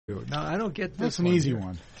No, I don't get this. That's an easy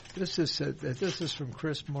one. This is from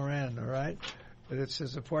Chris Moran, all right? And it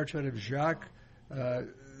says a portrait of Jacques,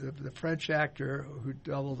 the French actor who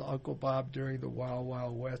doubled Uncle Bob during the Wild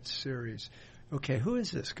Wild West series. Okay, who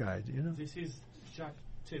is this guy? Do you know? This is Jacques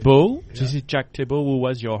Thébault. Yeah. This is Jacques Thébault, who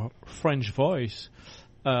was your French voice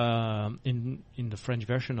in the French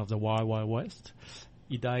version of the Wild Wild West.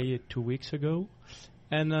 He died 2 weeks ago,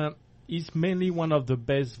 and he's mainly one of the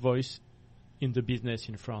best voice in the business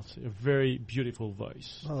in France. A very beautiful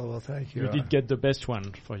voice. Oh, well, thank you. You did get the best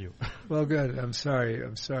one for you. Well, good. I'm sorry.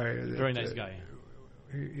 Very nice guy.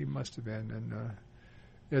 He must have been. And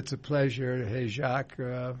it's a pleasure. Hey, Jacques,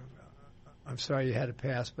 I'm sorry you had to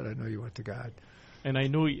pass, but I know you went to God. And I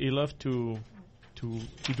know he loved to do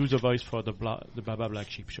the voice for the Baba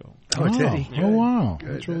Black Sheep show. Oh, did he? Oh, wow. Good.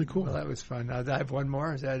 That's really cool. Well, that was fun. Now, I have one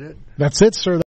more. Is that it? That's it, sir.